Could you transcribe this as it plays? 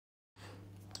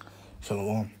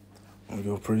Shalom. I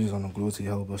give praise and glory to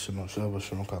Yahweh Shem Hashem,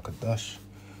 Shalom Kakadash.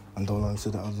 And all I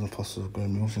said that others apostles of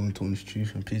God, also into this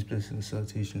truth and peace, blessing, and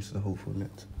salutation to the hopeful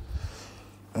net.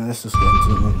 And let's just get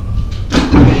into it, man.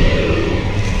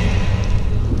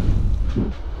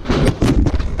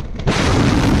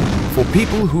 For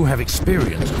people who have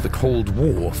experienced the Cold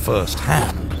War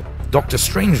firsthand, Dr.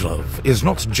 Strangelove is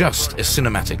not just a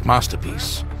cinematic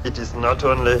masterpiece. It is not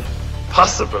only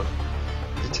possible,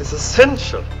 it is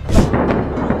essential.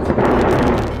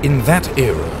 In that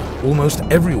era, almost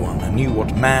everyone knew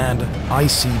what MAD,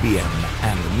 ICBM,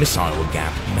 and missile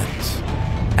gap meant.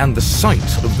 And the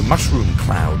sight of the mushroom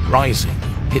cloud rising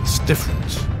hits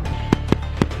different.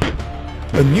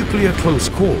 A nuclear close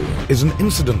call is an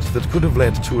incident that could have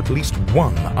led to at least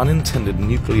one unintended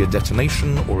nuclear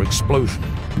detonation or explosion.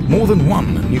 More than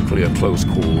one nuclear close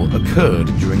call occurred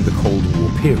during the Cold War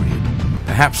period.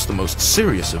 Perhaps the most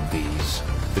serious of these,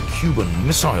 the Cuban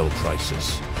Missile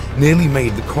Crisis, nearly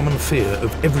made the common fear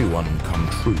of everyone come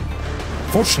true.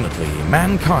 Fortunately,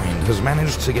 mankind has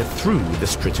managed to get through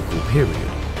this critical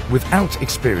period without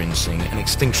experiencing an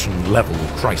extinction-level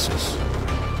crisis.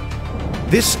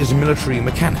 This is military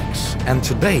mechanics, and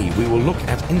today we will look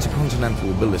at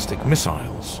intercontinental ballistic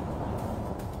missiles.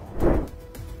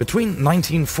 Between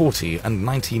 1940 and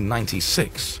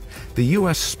 1996, the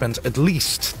US spent at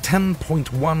least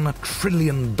 $10.1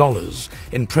 trillion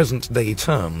in present-day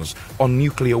terms on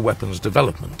nuclear weapons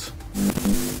development.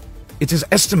 It is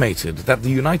estimated that the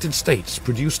United States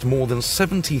produced more than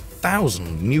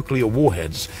 70,000 nuclear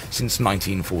warheads since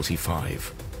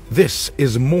 1945. This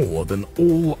is more than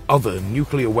all other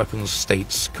nuclear weapons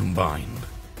states combined.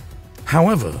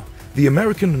 However, the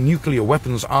American nuclear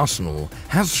weapons arsenal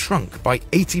has shrunk by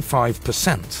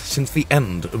 85% since the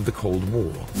end of the Cold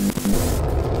War.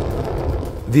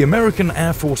 The American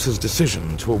Air Force's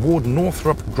decision to award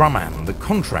Northrop Grumman the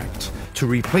contract to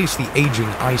replace the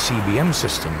aging ICBM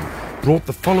system brought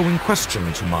the following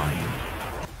question to mind.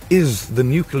 Is the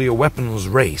nuclear weapons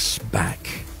race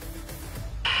back?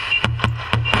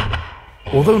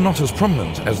 Although not as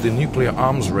prominent as the nuclear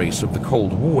arms race of the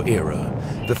Cold War era,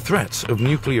 the threat of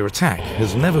nuclear attack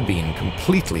has never been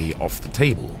completely off the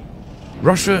table.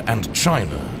 Russia and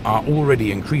China are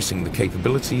already increasing the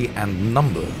capability and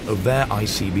number of their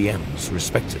ICBMs,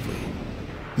 respectively.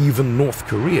 Even North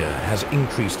Korea has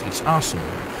increased its arsenal,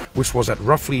 which was at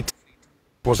roughly.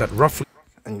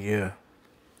 And yeah,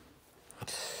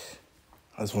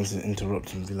 I just wanted to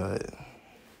interrupt and be like,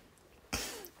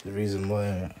 the reason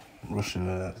why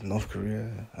Russia, North Korea,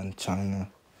 and China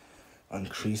are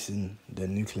increasing their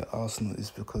nuclear arsenal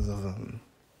is because of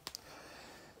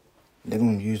they're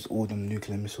going to use all them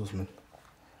nuclear missiles, man.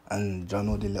 And y'all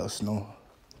know they let us know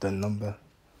the number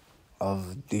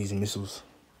of these missiles,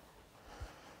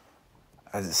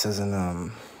 as it says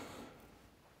in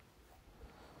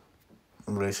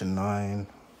Revelation 9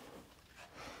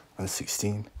 and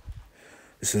 16.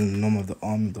 This is the number of the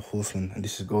army of the horsemen, and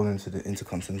this is going into the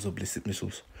intercontinental ballistic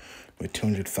missiles, with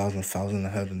 200,000. I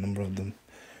heard the number of them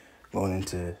going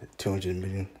into 200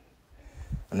 million.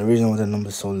 And the reason why that number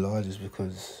is so large is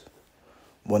because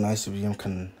one ICBM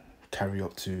can carry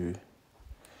up to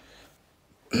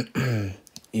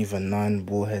either 9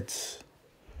 warheads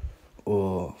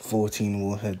or 14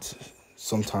 warheads,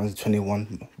 sometimes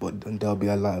 21, but there'll be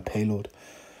a lighter payload.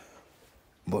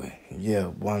 But yeah,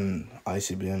 one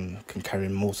ICBM can carry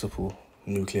multiple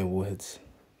nuclear warheads.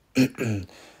 And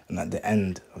at the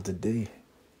end of the day,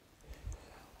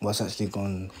 what's actually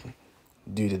going to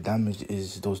do the damage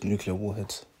is those nuclear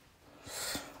warheads.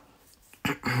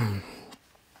 And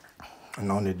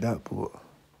not only that, but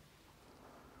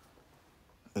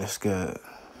let's get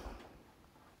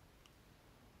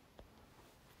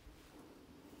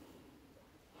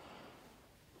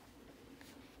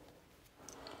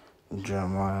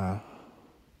Jeremiah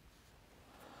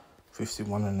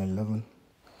 51 and 11.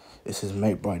 It says,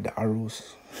 make bright the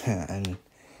arrows. And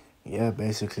yeah,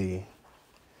 basically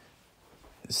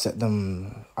set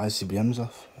them ICBMs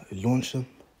off, launch them,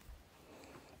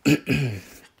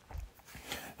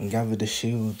 and gather the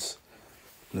shields.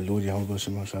 The Lord Yahweh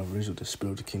shall raise up the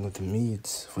spirit of the king of the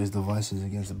Medes for his devices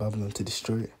against Babylon to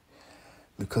destroy it.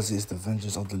 Because it is the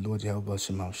vengeance of the Lord Yahweh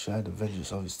Shemashai, the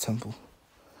vengeance of his temple.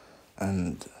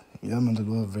 And yeah, man, the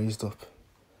Lord raised up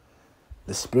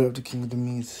the spirit of the king of the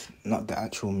Medes, not the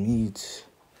actual Medes,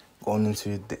 going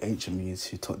into the ancient Medes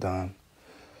who took down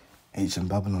ancient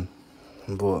Babylon.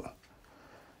 But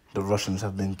the Russians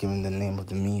have been given the name of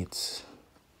the Medes.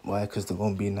 Why? Because they're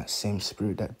going to be in that same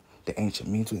spirit that the ancient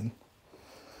Medes were in,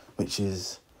 which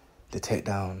is to take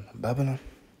down Babylon.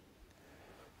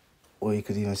 Or you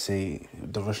could even say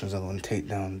the Russians are going to take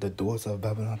down the doors of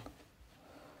Babylon.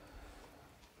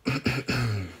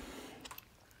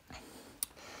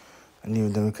 And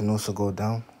even then we can also go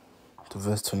down to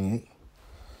verse 28.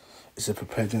 It said,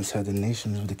 prepare against her the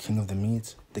nations with the king of the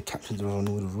Medes, the captains of all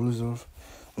the rulers of,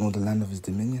 and all the land of his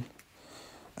dominion.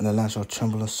 And the land shall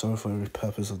tremble and sorrow, for every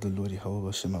purpose of the Lord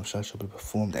Jehovah shall be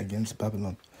performed against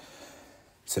Babylon,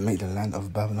 to make the land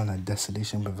of Babylon a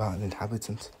desolation without an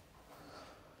inhabitant.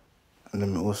 And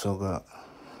then we also got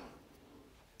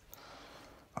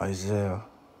Isaiah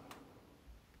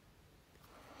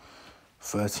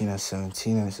 13 and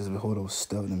 17, and it says, behold, I will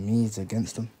stir up the Medes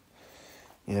against them,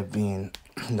 being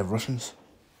the Russians.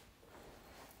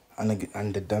 And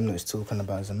the them that it's talking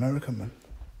about is America, man.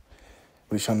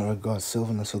 We shall not regard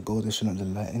silverness or gold, they shall not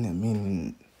delight in it,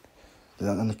 meaning they're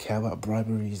not going to care about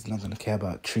briberies, they're not going to care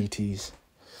about treaties.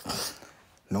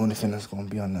 The only thing that's going to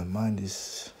be on their mind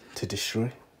is to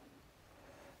destroy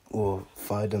or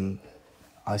fire them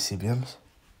ICBMs.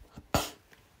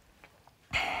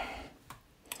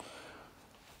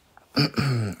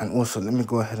 And also, let me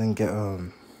go ahead and get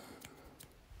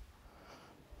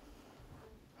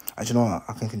actually, you know what?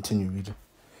 I can continue reading.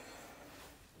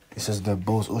 It says, their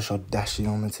bows all shall dash the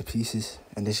young men to pieces,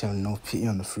 and they shall have no pity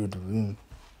on the fruit of the womb,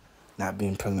 not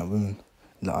being pregnant women,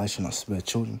 the eye shall not spare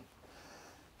children.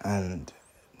 And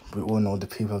we all know the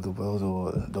people of the world,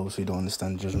 or those who don't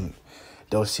understand judgment,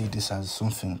 they'll see this as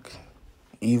something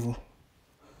evil.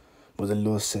 But the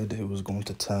Lord said it was going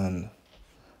to turn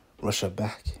Russia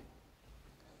back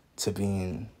to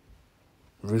being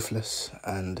ruthless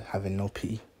and having no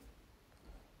pity.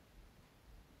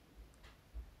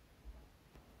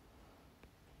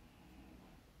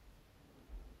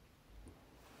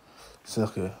 So,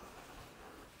 okay.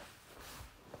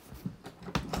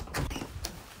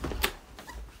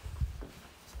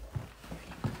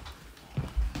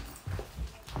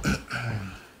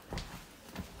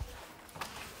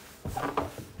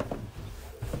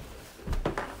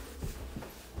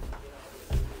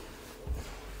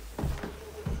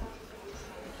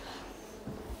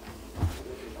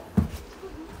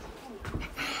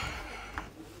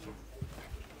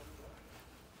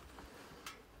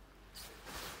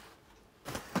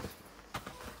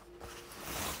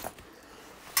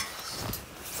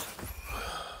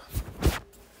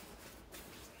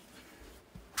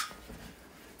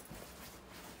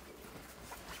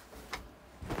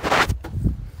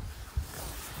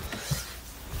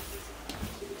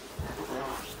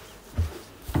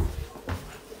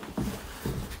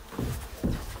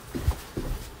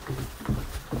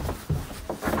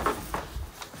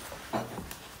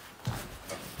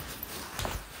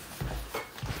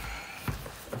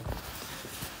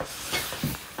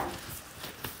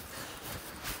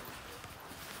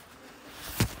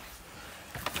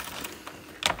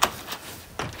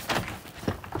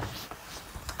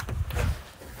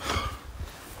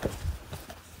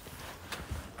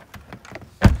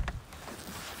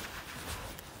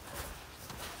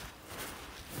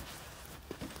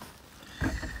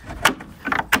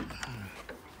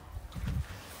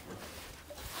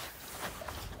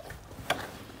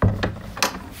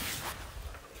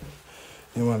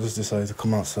 You know, I just decided to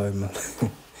come outside, man,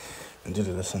 and do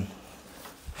the lesson.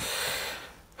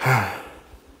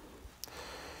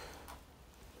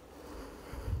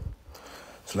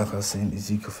 So like I was saying,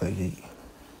 Ezekiel 38,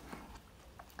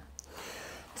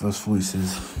 verse 4,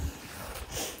 says,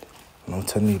 and I will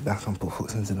turn thee back and put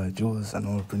hooks into thy jaws, and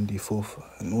I will bring thee forth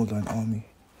in all thine army,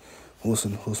 horse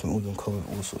and horsemen, all of them covered,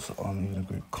 all sorts of army, with a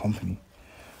great company,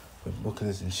 with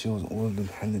bucklers and shields, all of them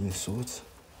handling swords.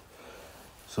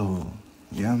 So,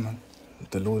 yeah, man,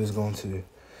 the Lord is going to,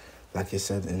 like he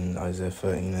said in Isaiah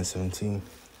 13 and 17,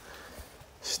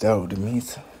 stir up the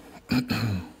meat.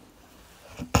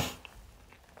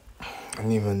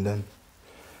 And even then,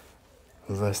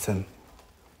 in verse 10,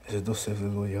 it says, thus saith the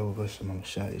Lord Jehovah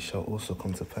Shemashah, it shall also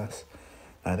come to pass,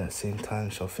 at that same time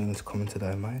shall things come into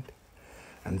thy mind,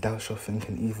 and thou shalt think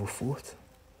an evil thought.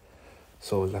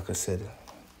 So, like I said,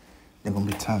 they're going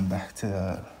to be turned back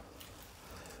to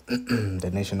the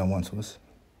nation that once was,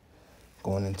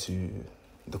 going into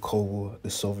the Cold War, the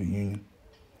Soviet Union,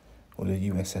 or the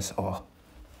USSR.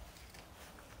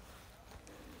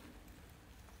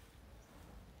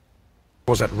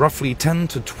 Was at roughly 10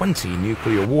 to 20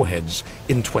 nuclear warheads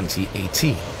in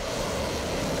 2018.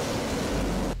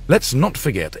 Let's not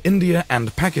forget India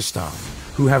and Pakistan,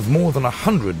 who have more than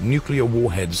 100 nuclear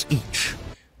warheads each.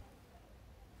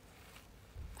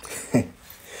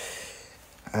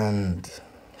 And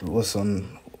also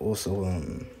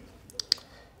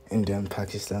India and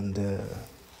Pakistan,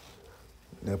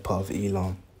 they're part of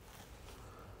Iran,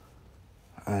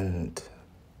 and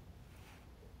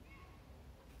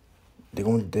they're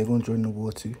going to join the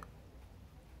war too.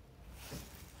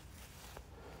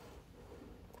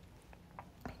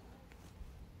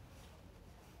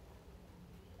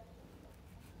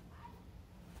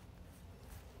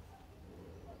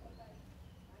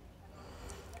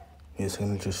 Years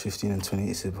 715 and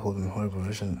 28 said, behold, a horrible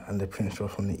vision, and the prince rode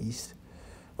from the east,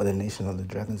 where the nation of the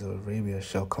dragons of Arabia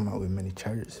shall come out with many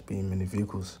chariots, being many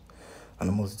vehicles, and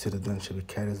the multitude of them shall be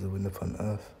carried as the wind upon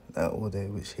earth, that all they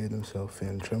which hear themselves fear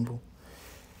and tremble,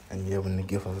 and yet when they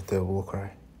give us their war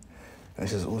cry. And it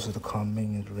says also the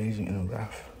Carmanians raging in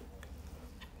wrath,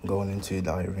 going into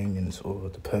the Iranians or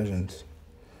the Persians,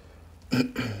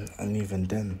 and even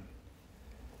then,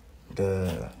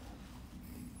 the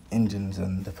Indians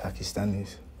and the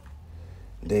Pakistanis,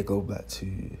 they go back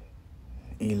to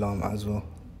Elam as well,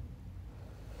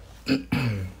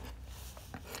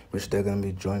 which they're going to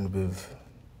be joined with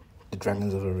the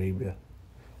dragons of Arabia,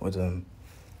 or the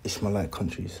Ishmaelite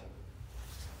countries.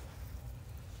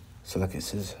 So like it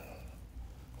says,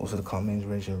 also the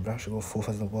Carmanians raging in wrath shall go forth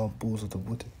as the wild bulls of the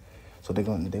wood. So they're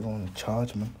going to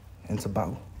charge, man, into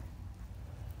battle,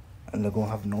 and they're going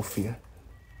to have no fear.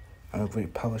 And with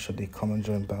great power shall they come and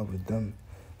join battle with them,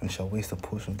 and shall waste a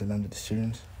portion of the land of the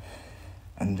Syrians.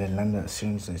 And the land that the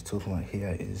Syrians is talking about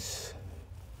here is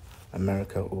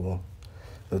America, or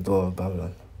the door of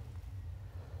Babylon,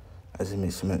 as it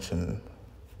makes mention.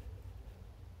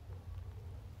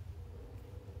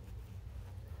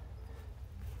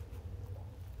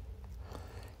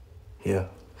 Here,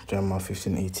 Jeremiah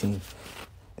 15:18,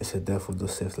 it said, therefore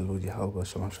thus saith the Lord Yahweh,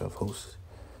 Shemashah of hosts,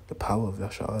 the power of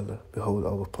Yasha'Allah, behold, I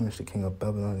will punish the king of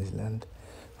Babylon and his land,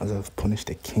 as I have punished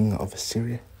the king of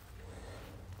Assyria.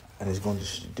 And he's going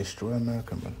to destroy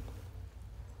America, man,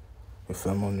 with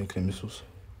thermonuclear missiles.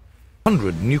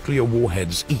 100 nuclear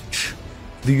warheads each.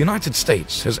 The United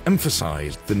States has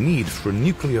emphasized the need for a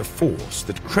nuclear force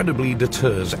that credibly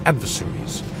deters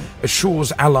adversaries,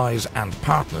 assures allies and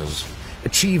partners,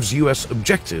 achieves US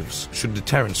objectives should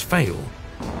deterrence fail,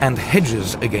 and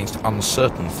hedges against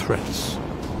uncertain threats.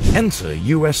 Enter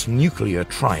US nuclear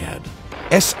triad,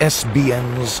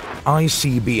 SSBMs,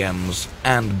 ICBMs,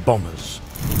 and bombers.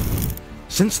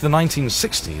 Since the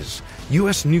 1960s,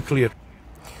 US nuclear...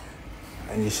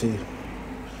 And you see,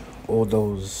 all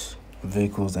those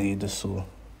vehicles that you just saw,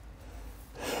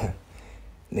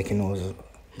 they can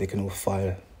all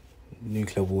fire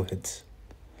nuclear warheads.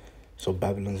 So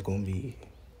Babylon's going to be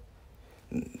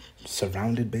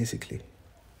surrounded, basically.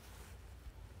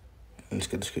 And let's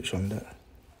get the scripture on that.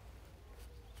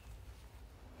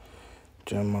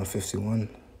 Jeremiah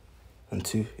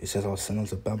 51:2, it says, I will send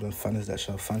unto Babylon fanners that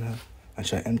shall fan her, and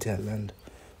shall empty her land.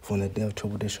 For in the day of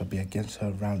trouble they shall be against her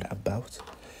round about.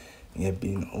 And yet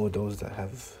being all those that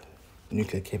have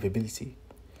nuclear capability,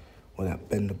 or that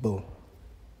bend the bow.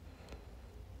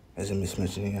 As I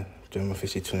mismentioned here, Jeremiah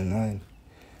 50:29,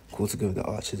 call together the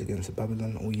archers against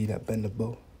Babylon, all ye that bend the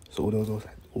bow. So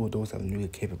all those have nuclear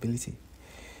capability,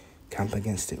 camp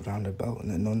against it round about,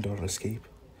 and that none dare escape.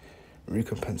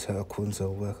 Recompense her according to her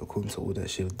work, according to all that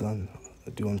she hath done,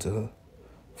 do unto her.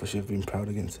 For she hath been proud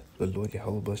against the Lord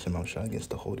Yahweh Shemashah, against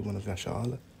the Holy One of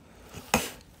Yasha'Allah.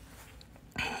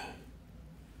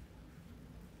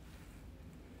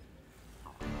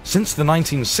 Since the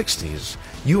 1960s,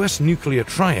 US nuclear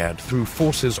triad, through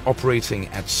forces operating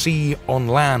at sea, on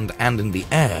land, and in the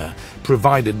air,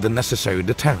 provided the necessary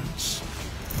deterrence.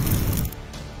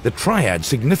 The triad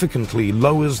significantly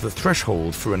lowers the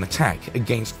threshold for an attack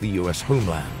against the US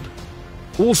homeland.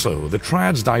 Also, the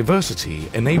triad's diversity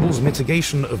enables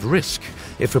mitigation of risk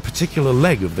if a particular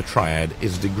leg of the triad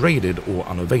is degraded or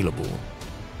unavailable.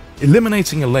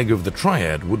 Eliminating a leg of the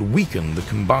triad would weaken the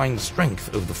combined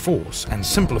strength of the force and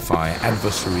simplify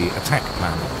adversary attack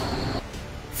planning.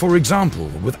 For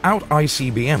example, without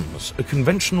ICBMs, a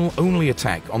conventional-only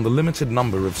attack on the limited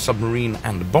number of submarine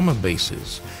and bomber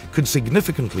bases could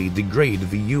significantly degrade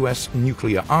the US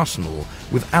nuclear arsenal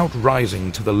without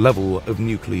rising to the level of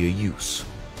nuclear use.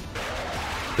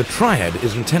 The triad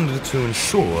is intended to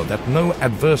ensure that no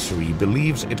adversary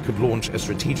believes it could launch a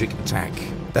strategic attack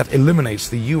that eliminates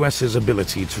the US's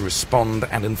ability to respond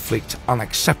and inflict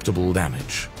unacceptable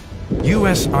damage.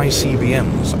 US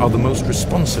ICBMs are the most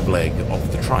responsive leg of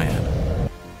the triad.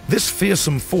 This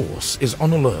fearsome force is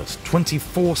on alert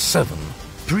 24/7,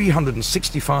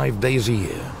 365 days a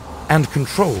year, and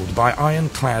controlled by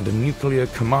ironclad nuclear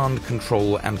command,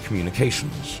 control, and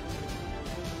communications.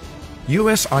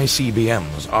 US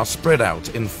ICBMs are spread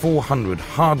out in 400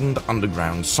 hardened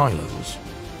underground silos.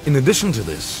 In addition to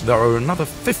this, there are another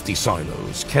 50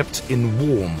 silos kept in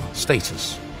warm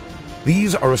status.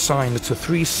 These are assigned to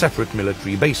 3 separate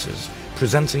military bases,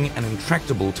 presenting an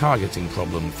intractable targeting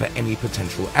problem for any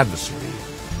potential adversary.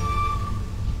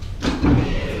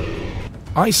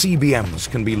 ICBMs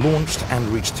can be launched and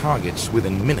reach targets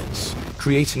within minutes,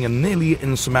 creating a nearly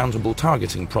insurmountable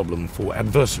targeting problem for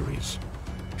adversaries.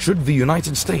 Should the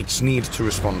United States need to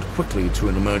respond quickly to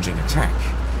an emerging attack,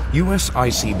 US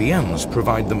ICBMs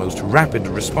provide the most rapid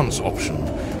response option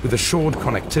with assured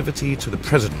connectivity to the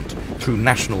President through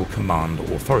national command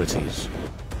authorities.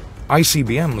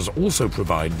 ICBMs also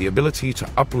provide the ability to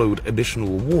upload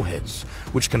additional warheads,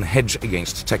 which can hedge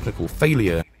against technical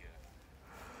failure.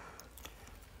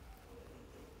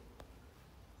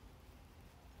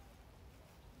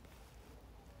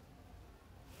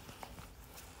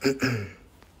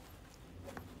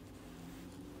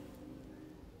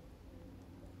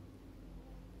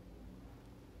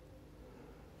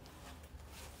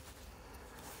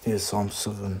 Here's Psalm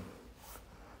 7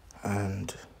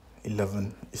 and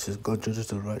 11. It says, God judges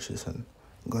the righteous and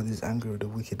God is angry with the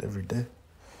wicked every day.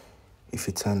 If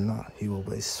he turn not, he will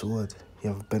wear his sword. He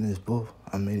have bent his bow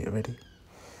and made it ready.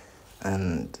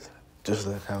 And just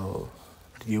like how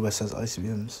the US has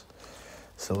ICBMs,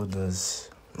 so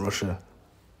does Russia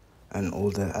and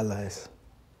all their allies.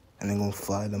 And they're going to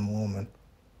fire them all, man.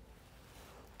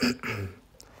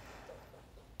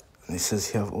 And it says,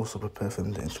 he have also prepared for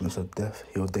them the instruments of death.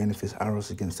 He ordaineth his arrows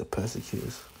against the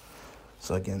persecutors.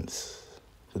 So against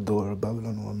the daughter of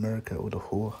Babylon or America or the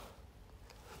whore.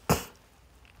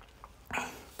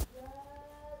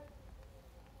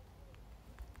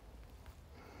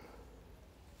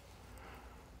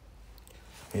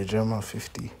 Here, Jeremiah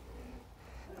 50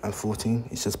 and 14,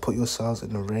 it says, put yourselves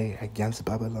in array against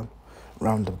Babylon,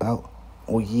 round about,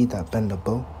 all ye that bend the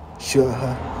bow, shoot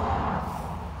her.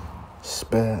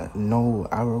 Spare no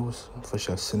arrows, for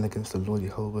shall sin against the Lord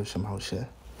Jehovah Shemhausheh.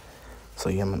 So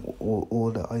yeah, man,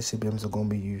 all the ICBMs are going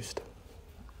to be used.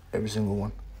 Every single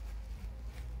one.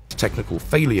 Technical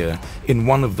failure in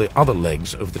one of the other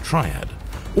legs of the triad,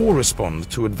 or respond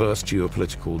to adverse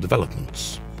geopolitical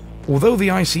developments. Although the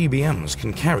ICBMs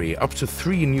can carry up to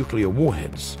 3 nuclear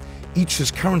warheads, each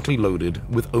is currently loaded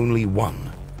with only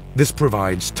 1. This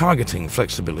provides targeting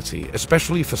flexibility,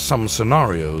 especially for some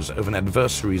scenarios of an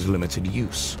adversary's limited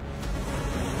use.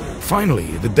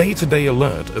 Finally, the day-to-day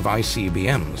alert of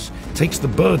ICBMs takes the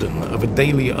burden of a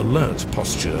daily alert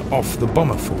posture off the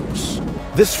bomber force.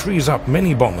 This frees up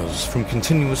many bombers from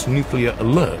continuous nuclear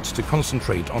alert to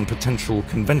concentrate on potential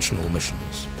conventional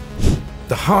missions.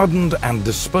 The hardened and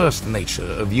dispersed nature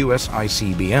of US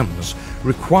ICBMs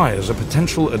requires a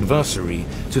potential adversary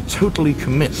to totally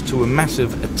commit to a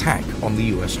massive attack on the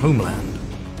US homeland.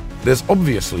 There's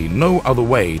obviously no other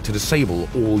way to disable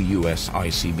all US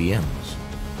ICBMs.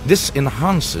 This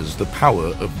enhances the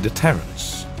power of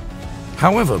deterrence.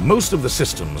 However, most of the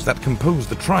systems that compose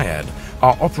the triad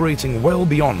are operating well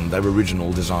beyond their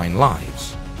original design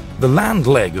lives. The land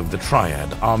leg of the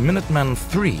triad are Minuteman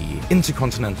III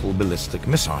intercontinental ballistic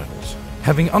missiles.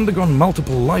 Having undergone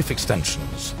multiple life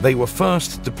extensions, they were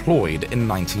first deployed in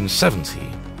 1970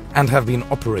 and have been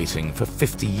operating for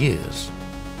 50 years.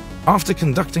 After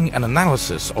conducting an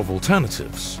analysis of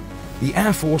alternatives, the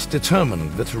Air Force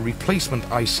determined that a replacement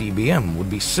ICBM would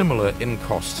be similar in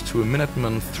cost to a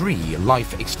Minuteman III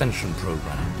life extension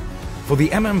program. For the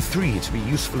MM3 to be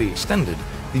usefully extended,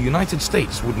 the United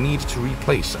States would need to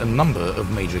replace a number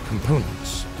of major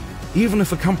components. Even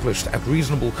if accomplished at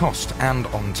reasonable cost and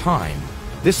on time,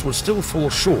 this would still fall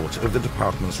short of the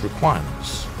department's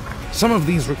requirements. Some of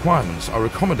these requirements are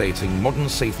accommodating modern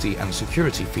safety and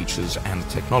security features and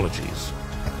technologies.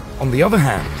 On the other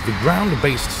hand, the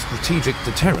ground-based strategic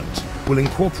deterrent will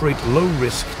incorporate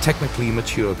low-risk, technically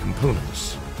mature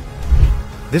components.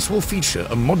 This will feature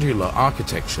a modular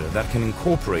architecture that can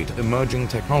incorporate emerging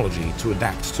technology to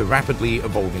adapt to rapidly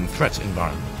evolving threat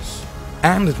environments.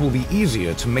 And it will be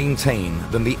easier to maintain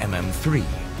than the MM3.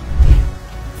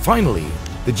 Finally,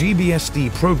 the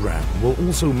GBSD program will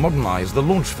also modernize the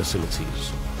launch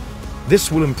facilities. This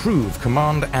will improve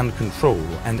command and control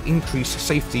and increase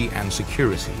safety and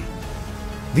security.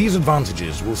 These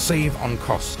advantages will save on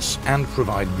costs and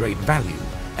provide great value,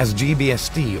 as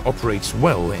GBSD operates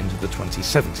well into the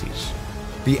 2070s.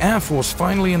 The Air Force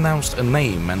finally announced a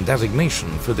name and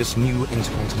designation for this new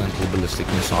intercontinental ballistic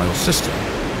missile system.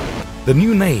 The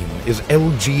new name is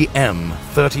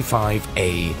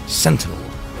LGM-35A Sentinel.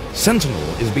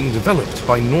 Sentinel is being developed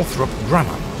by Northrop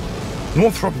Grumman.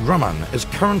 Northrop Grumman is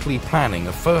currently planning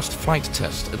a first flight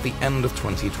test at the end of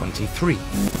 2023.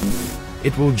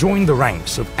 It will join the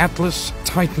ranks of Atlas,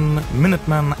 Titan,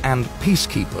 Minuteman, and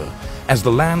Peacekeeper as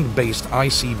the land-based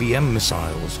ICBM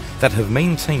missiles that have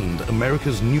maintained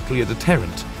America's nuclear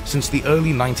deterrent since the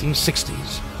early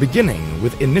 1960s, beginning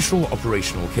with initial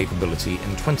operational capability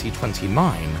in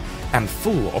 2029 and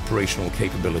full operational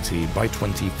capability by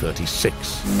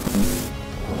 2036.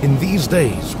 In these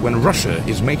days, when Russia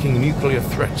is making nuclear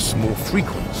threats more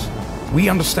frequent, we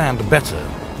understand better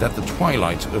that the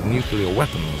twilight of nuclear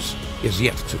weapons is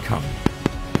yet to come.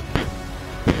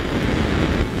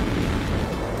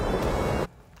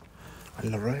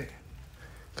 On the right,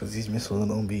 because these missiles are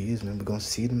going to be used, man. We're going to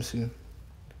see them soon.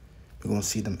 We're going to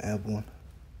see them airborne.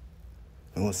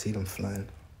 We're going to see them flying.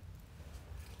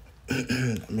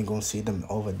 We're going to see them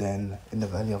over there in the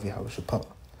valley of Yehoshaphat.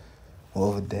 Or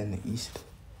over there in the east.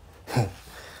 But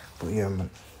yeah, man.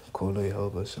 Kolo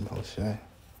Yehovah Shem Hoshai.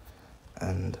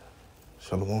 And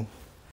Shalom.